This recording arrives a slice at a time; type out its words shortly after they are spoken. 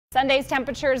Sunday's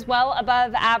temperatures well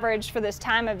above average for this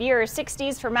time of year.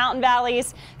 60s for mountain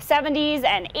valleys, 70s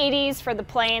and 80s for the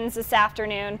plains this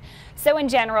afternoon. So in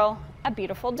general, a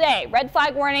beautiful day. Red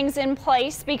flag warnings in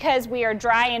place because we are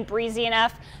dry and breezy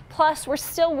enough. Plus, we're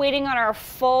still waiting on our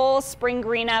full spring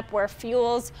green up where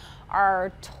fuels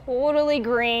are totally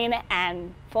green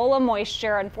and full of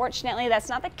moisture. Unfortunately, that's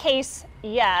not the case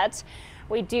yet.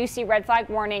 We do see red flag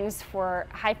warnings for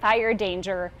high fire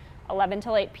danger 11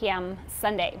 till 8 p.m.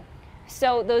 Sunday.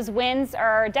 So those winds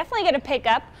are definitely going to pick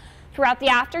up throughout the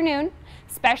afternoon,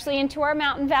 especially into our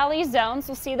mountain valley zones.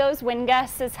 We'll see those wind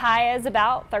gusts as high as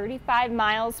about 35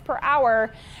 miles per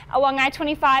hour along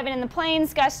I-25 and in the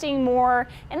plains, gusting more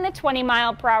in the 20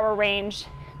 mile per hour range.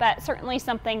 But certainly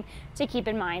something to keep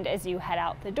in mind as you head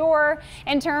out the door.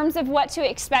 In terms of what to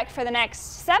expect for the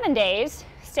next 7 days,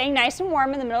 staying nice and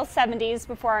warm in the middle 70s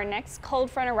before our next cold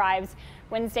front arrives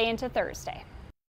Wednesday into Thursday.